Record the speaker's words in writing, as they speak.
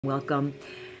Welcome.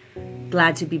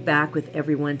 Glad to be back with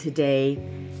everyone today.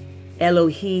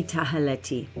 Elohei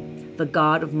Tehillati, the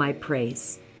God of my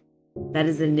praise. That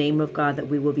is the name of God that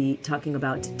we will be talking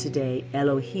about today.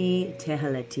 Elohei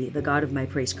Tehillati, the God of my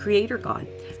praise. Creator God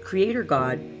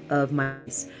of my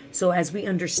praise. So as we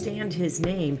understand His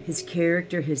name, His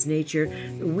character, His nature,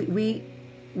 we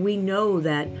know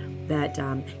that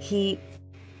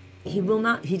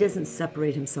He doesn't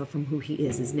separate Himself from who He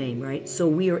is, His name, right? So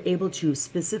we are able to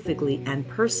specifically and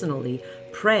personally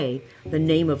pray the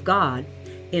name of God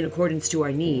in accordance to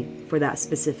our need for that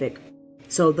specific.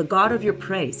 So the God of your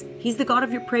praise, He's the God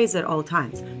of your praise at all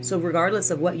times. So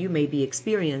regardless of what you may be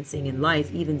experiencing in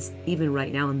life, even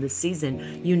right now in this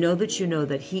season, you know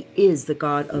that He is the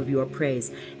God of your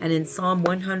praise. And in Psalm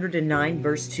 109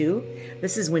 verse 2,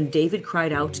 this is when David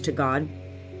cried out to God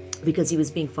because he was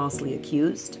being falsely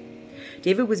accused.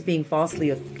 David was being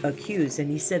falsely accused, and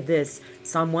he said this,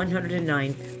 Psalm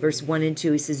 109, verse 1 and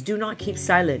 2, he says, "Do not keep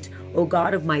silent, O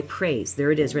God of my praise."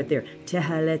 There it is right there.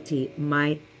 Tehillati,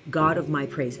 my God of my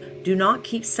praise. "Do not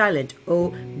keep silent,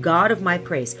 O God of my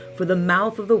praise, for the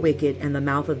mouth of the wicked and the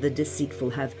mouth of the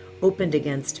deceitful have opened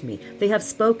against me. They have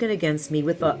spoken against me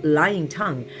with a lying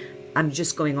tongue." I'm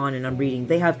just going on and I'm reading.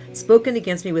 "They have spoken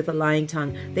against me with a lying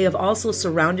tongue. They have also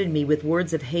surrounded me with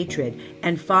words of hatred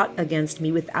and fought against me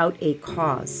without a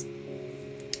cause."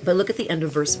 But look at the end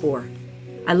of verse 4.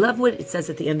 I love what it says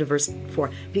at the end of verse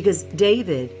 4 because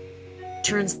David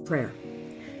turns to prayer.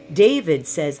 David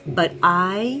says, "But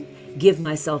I give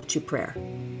myself to prayer."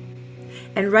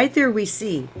 And right there we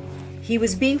see he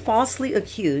was being falsely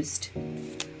accused,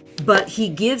 but he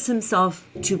gives himself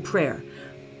to prayer.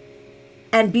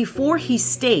 And before he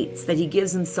states that he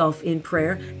gives himself in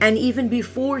prayer, and even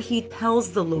before he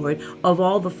tells the Lord of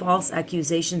all the false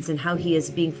accusations and how he is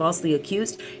being falsely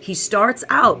accused, he starts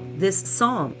out this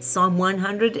psalm, Psalm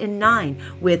 109,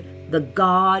 with the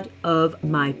God of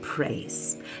my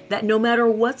praise. That no matter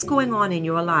what's going on in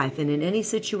your life and in any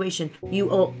situation, you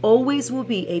always will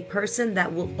be a person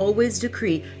that will always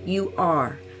decree, "You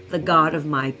are the God of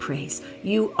my praise.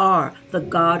 You are the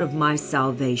God of my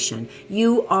salvation.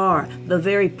 You are the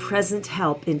very present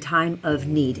help in time of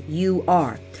need. You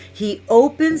are." He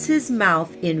opens his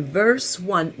mouth in verse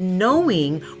 1,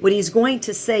 knowing what he's going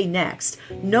to say next,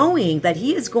 knowing that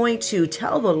he is going to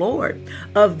tell the Lord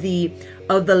of the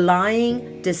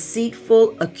lying,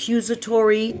 deceitful,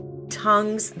 accusatory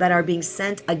tongues that are being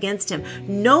sent against him,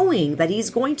 knowing that he's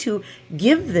going to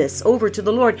give this over to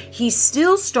the Lord. He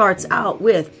still starts out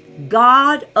with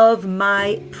God of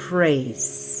my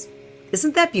praise.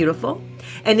 Isn't that beautiful?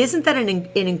 And isn't that an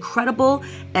incredible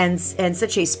and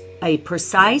such a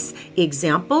precise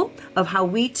example of how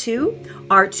we too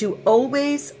are to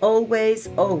always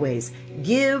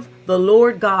give the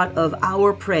Lord God of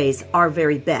our praise our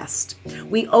very best.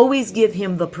 We always give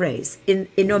him the praise in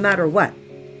no matter what.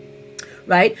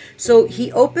 Right? So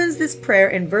he opens this prayer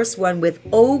in verse 1 with,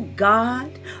 "O God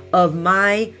of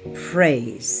my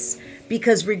praise."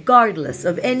 Because regardless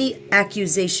of any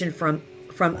accusation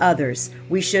from others,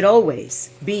 we should always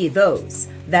be those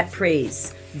that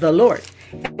praise the Lord.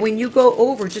 When you go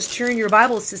over, just turn your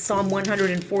Bibles to Psalm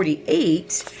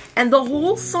 148 and the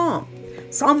whole Psalm.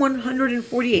 Psalm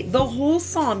 148, the whole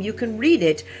Psalm, you can read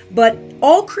it, but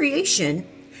all creation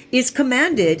is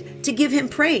commanded to give him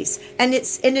praise. And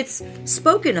it's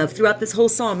spoken of throughout this whole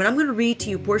Psalm. And I'm going to read to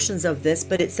you portions of this,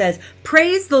 but it says,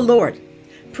 "Praise the Lord.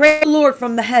 Praise the Lord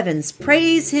from the heavens.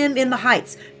 Praise him in the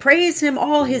heights. Praise him,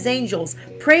 all his angels.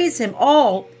 Praise him,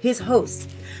 all his hosts.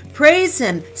 Praise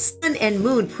him, sun and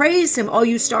moon. Praise him, all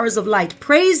you stars of light.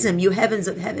 Praise him, you heavens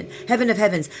of heaven of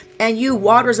heavens, and you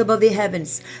waters above the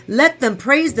heavens. Let them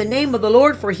praise the name of the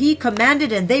Lord, for he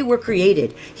commanded and they were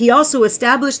created. He also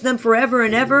established them forever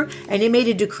and ever, and he made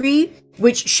a decree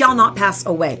which shall not pass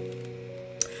away.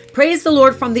 Praise the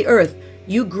Lord from the earth,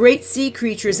 you great sea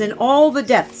creatures in all the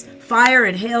depths. Fire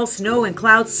and hail, snow and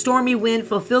clouds, stormy wind,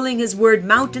 fulfilling his word,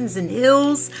 mountains and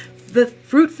hills, the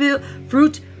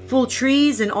fruitful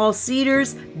trees and all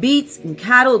cedars, beasts and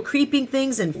cattle, creeping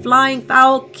things and flying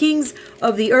fowl, kings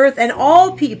of the earth and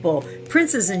all people,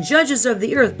 princes and judges of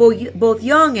the earth, both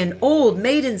young and old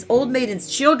maidens,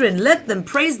 children, let them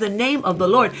praise the name of the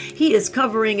Lord. He is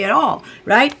covering it all,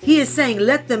 right? He is saying,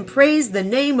 let them praise the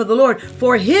name of the Lord,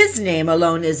 for his name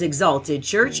alone is exalted,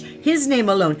 church. His name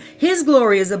alone. His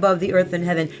glory is above the earth and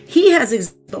heaven. He has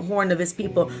exalted the horn of his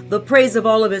people, the praise of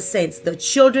all of his saints, the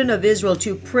children of Israel,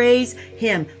 to praise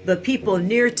him, the people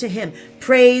near to him.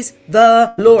 Praise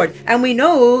the Lord. And we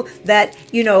know that,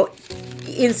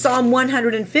 in Psalm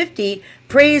 150,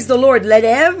 praise the Lord. Let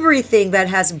everything that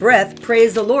has breath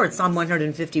praise the Lord. Psalm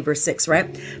 150 verse 6,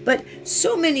 right? But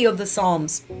so many of the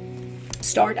Psalms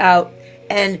start out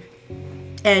and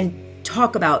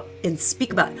talk about and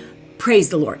speak about praise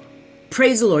the Lord.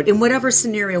 Praise the Lord. In whatever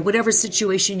scenario, whatever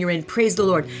situation you're in, praise the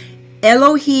Lord.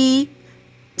 Elohei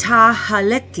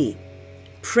Tehillati.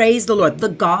 Praise the Lord, the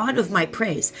God of my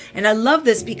praise. And I love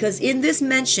this because in this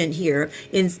mention here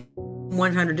in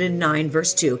 109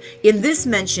 verse 2, in this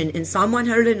mention in Psalm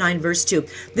 109 verse 2,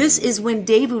 this is when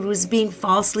David was being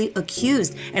falsely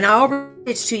accused. And I already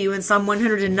read to you in Psalm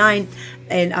 109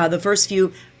 and the first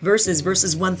few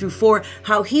verses 1 through 4,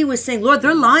 how he was saying, Lord,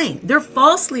 they're lying. They're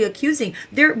falsely accusing.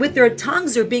 They're with their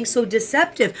tongues are being so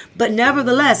deceptive. But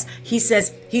nevertheless, he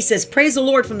says, praise the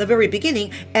Lord from the very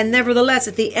beginning. And nevertheless,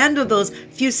 at the end of those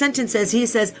few sentences, he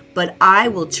says, but I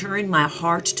will turn my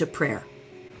heart to prayer.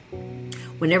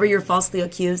 Whenever you're falsely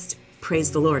accused,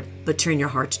 praise the Lord, but turn your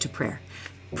heart to prayer.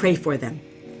 Pray for them.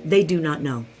 They do not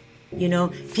know. You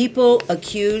know, people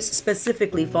accuse,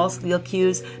 specifically falsely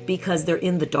accuse, because they're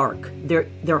in the dark.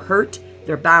 They're hurt,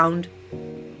 they're bound.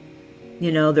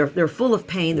 You know, they're full of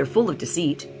pain, they're full of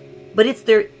deceit. But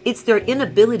it's their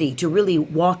inability to really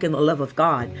walk in the love of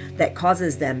God that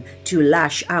causes them to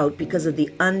lash out because of the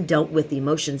undealt with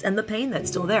emotions and the pain that's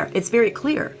still there. It's very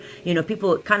clear. You know,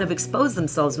 people kind of expose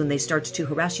themselves when they start to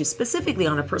harass you, specifically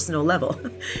on a personal level.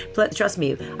 Trust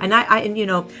me. And you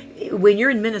know, when you're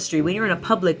in ministry, when you're in a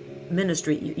public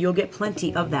ministry, you'll get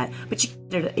plenty of that. But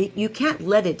you can't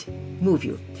let it move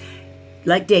you.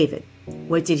 Like David,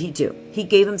 what did he do? He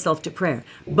gave himself to prayer,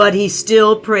 but he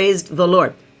still praised the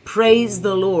Lord. Praise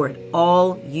the Lord,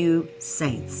 all you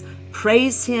saints.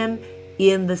 Praise him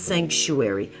in the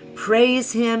sanctuary.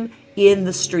 Praise him in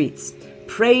the streets.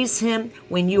 Praise him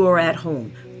when you are at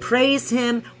home. Praise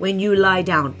him when you lie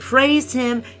down. Praise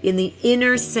him in the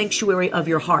inner sanctuary of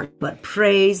your heart. But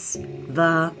praise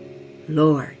the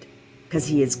Lord, because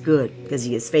he is good, because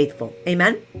he is faithful.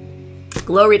 Amen?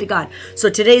 Glory to God. So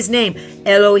today's name,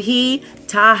 Elohei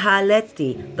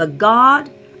Tehillati, the God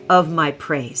of my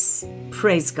praise.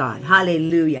 Praise God.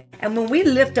 Hallelujah. And when we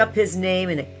lift up his name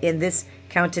in this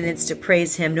countenance to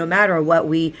praise him, no matter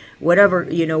whatever,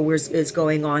 you know, is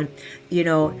going on, you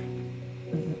know,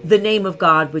 the name of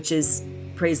God, which is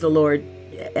praise the Lord,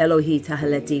 Elohei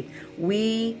Tehillati,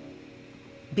 we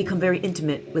become very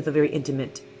intimate with a very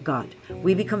intimate God.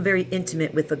 We become very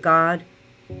intimate with the God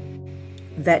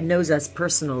that knows us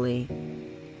personally.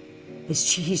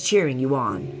 He's cheering you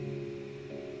on.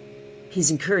 He's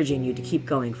encouraging you to keep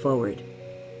going forward.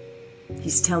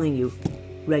 He's telling you,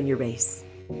 run your race.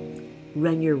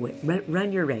 Run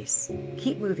your race.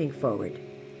 Keep moving forward.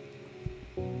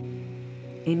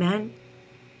 Amen?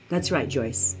 That's right,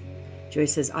 Joyce.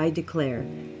 Joyce says, I declare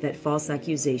that false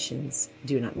accusations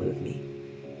do not move me.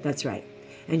 That's right.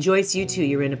 And Joyce, you too,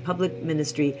 you're in a public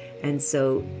ministry, and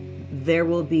so there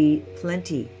will be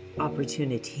plenty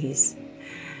opportunities,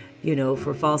 you know,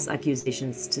 for false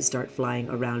accusations to start flying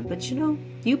around. But you know,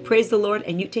 you praise the Lord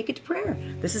and you take it to prayer.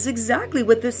 This is exactly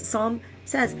what this psalm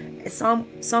says. Psalm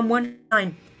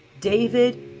 109.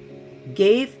 David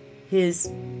he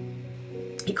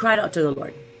cried out to the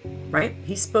Lord, right?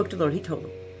 He spoke to the Lord. He told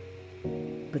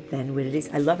him. But then what it is,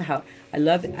 I love how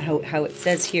it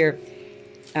says here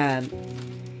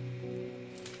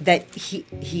that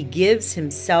he gives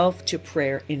himself to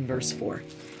prayer in verse 4.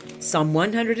 Psalm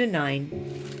 109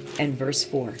 and verse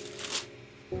 4.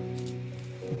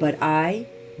 But I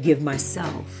give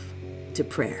myself to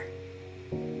prayer.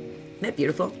 Isn't that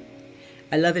beautiful?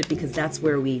 I love it because that's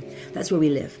where we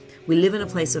live. We live in a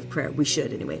place of prayer. We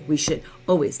should anyway. We should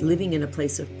always living in a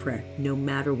place of prayer, no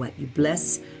matter what. You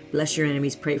bless your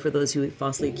enemies, pray for those who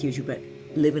falsely accuse you, but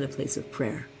live in a place of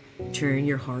prayer. Turn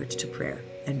your heart to prayer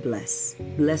and bless.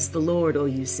 Bless the Lord, O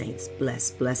you saints.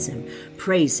 Bless him.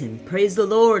 Praise him. Praise the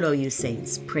Lord, O you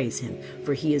saints. Praise him,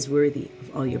 for he is worthy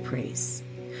of all your praise.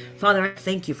 Father, I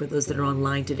thank you for those that are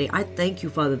online today. I thank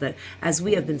you, Father, that as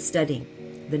we have been studying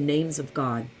the names of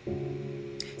God,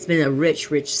 it's been a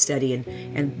rich study,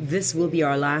 and this will be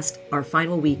our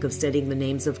final week of studying the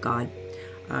names of God.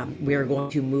 We are going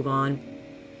to move on.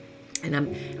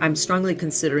 And I'm strongly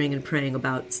considering and praying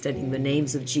about studying the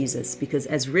names of Jesus, because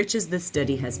as rich as this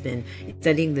study has been,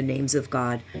 studying the names of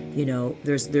God, you know,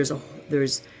 there's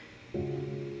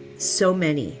so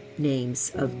many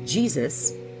names of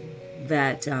Jesus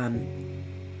that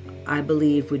I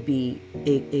believe would be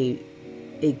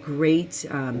a great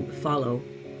follow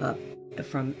up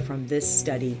from this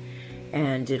study,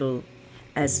 and it'll.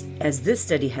 As this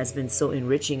study has been so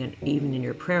enriching, and even in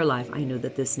your prayer life, I know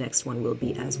that this next one will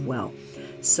be as well.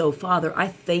 So, Father, I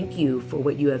thank you for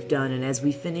what you have done. And as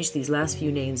we finish these last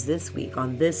few names this week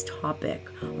on this topic,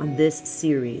 on this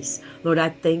series, Lord, I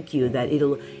thank you that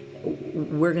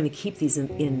we're going to keep these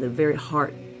in the very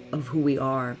heart of who we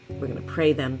are. We're going to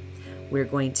pray them. We're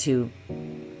going to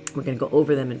go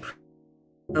over them and pray.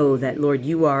 Oh, that, Lord,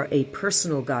 you are a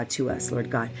personal God to us, Lord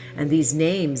God. And these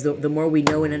names, the more we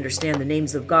know and understand the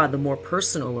names of God, the more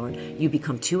personal, Lord, you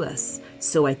become to us.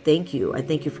 So I thank you. I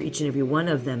thank you for each and every one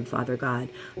of them, Father God.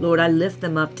 Lord, I lift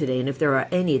them up today. And if there are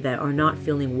any that are not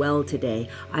feeling well today,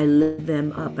 I lift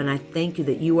them up. And I thank you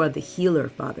that you are the healer,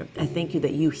 Father. I thank you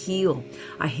that you heal.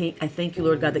 I thank you,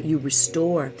 Lord God, that you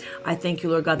restore. I thank you,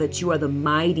 Lord God, that you are the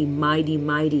mighty, mighty,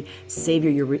 mighty Savior.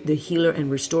 You're the healer and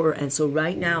restorer. And so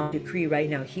right now, I decree right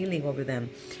now, healing over them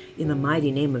in the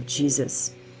mighty name of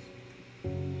Jesus.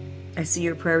 I see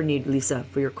your prayer need, Lisa,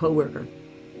 for your coworker.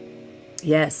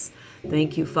 Yes,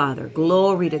 thank you, Father.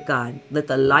 Glory to God. Let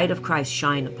the light of Christ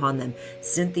shine upon them.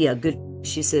 Cynthia, good.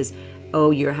 She says, oh,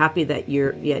 you're happy that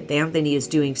Anthony is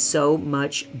doing so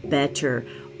much better.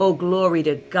 Oh, glory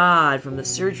to God from the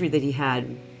surgery that he had.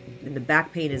 And the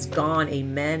back pain is gone.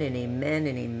 Amen and amen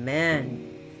and amen.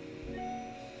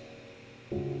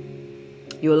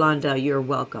 Yolanda, you're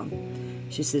welcome.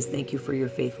 She says, thank you for your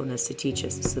faithfulness to teach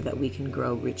us so that we can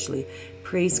grow richly.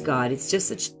 Praise God. It's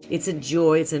just it's a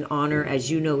joy. It's an honor, as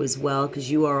you know as well,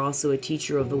 because you are also a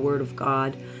teacher of the Word of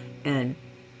God. And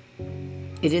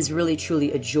it is really,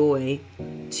 truly a joy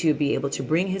to be able to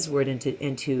bring His Word and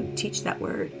to teach that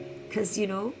Word. Because,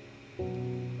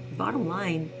 bottom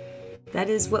line, that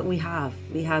is what we have.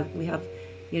 We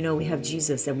have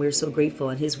Jesus, and we're so grateful.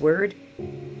 And His Word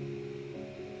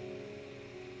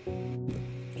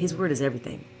is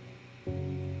everything.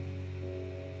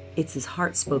 It's His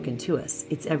heart spoken to us.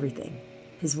 It's everything.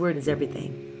 His Word is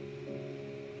everything.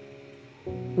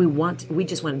 We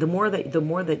just want, the more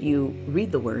that you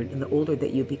read the Word and the older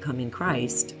that you become in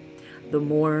Christ, I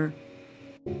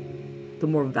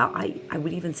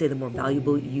would even say the more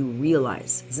valuable you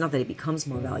realize. It's not that it becomes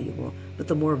more valuable, but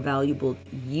the more valuable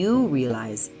you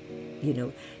realize,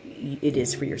 it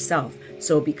is for yourself.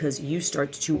 So because you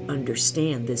start to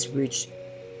understand this rich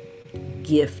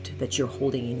gift that you're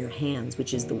holding in your hands,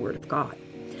 which is the Word of God.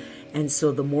 And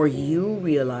so the more you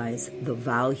realize the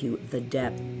value, the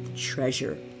depth, the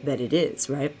treasure that it is,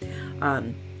 right?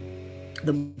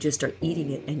 The more you just start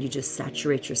eating it and you just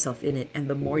saturate yourself in it, and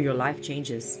the more your life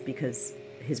changes because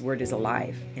His Word is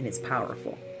alive and it's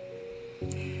powerful.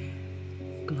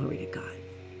 Glory to God.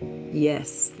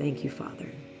 Yes, thank you, Father.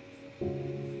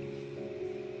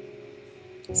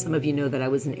 Some of you know that I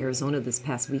was in Arizona this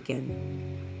past weekend.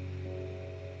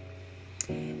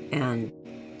 And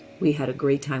we had a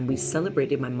great time. We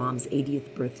celebrated my mom's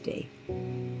 80th birthday.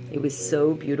 It was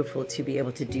so beautiful to be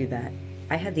able to do that.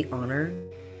 I had the honor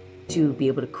to be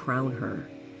able to crown her,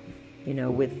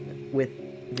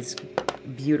 with this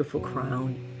beautiful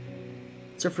crown.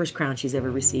 It's her first crown she's ever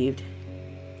received.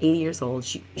 80 years old.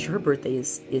 Her birthday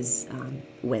is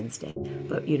Wednesday.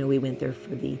 But, we went there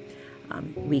for the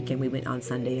weekend. We went on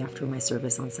Sunday after my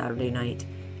service on Saturday night.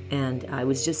 And I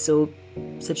was just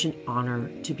such an honor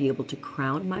to be able to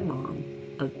crown my mom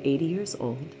of 80 years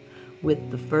old with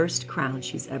the first crown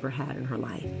she's ever had in her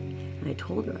life. And I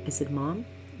told her, I said, Mom,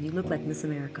 you look like Miss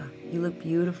America. You look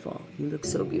beautiful. You look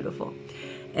so beautiful.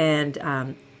 And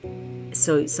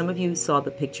so some of you saw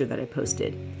the picture that I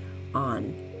posted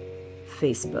on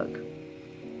Facebook.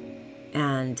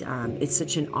 And it's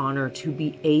such an honor to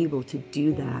be able to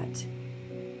do that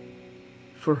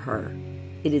for her.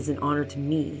 It is an honor to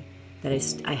me that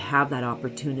I have that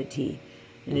opportunity,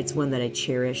 and it's one that I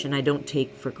cherish and I don't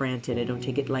take for granted. I don't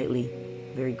take it lightly.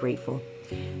 Very grateful.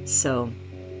 So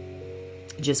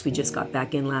we just got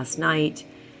back in last night,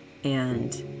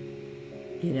 and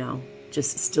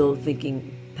just still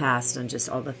thinking past on just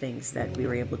all the things that we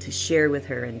were able to share with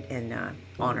her and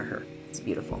honor her. It's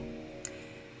beautiful.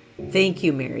 Thank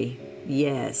you, Mary.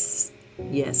 Yes,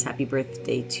 happy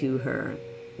birthday to her.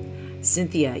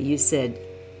 Cynthia, you said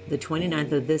the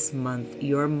 29th of this month,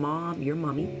 your mommy,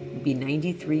 will be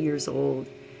 93 years old.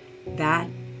 That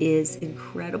is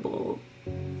incredible.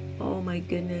 Oh my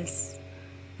goodness.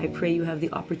 I pray you have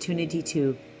the opportunity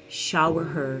to shower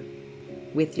her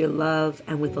with your love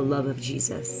and with the love of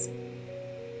Jesus.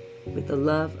 With the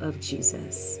love of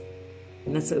Jesus.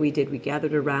 And that's what we did. We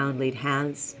gathered around, laid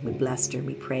hands, we blessed her,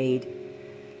 we prayed,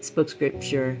 spoke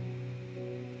scripture,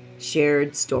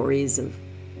 shared stories of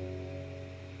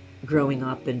growing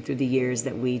up and through the years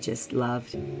that we just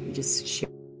loved. We just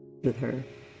shared with her.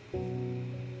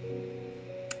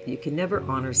 You can never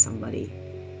honor somebody,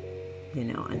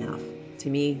 enough. To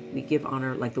me, we give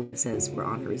honor like the word says, where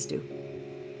honor is due.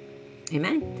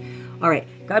 Amen. All right.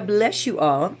 God bless you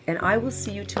all. And I will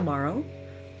see you tomorrow.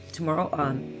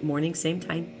 Tomorrow morning, same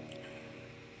time.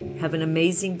 Have an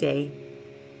amazing day.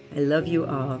 I love you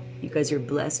all. You guys are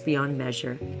blessed beyond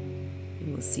measure.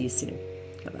 And we'll see you soon.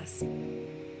 God bless.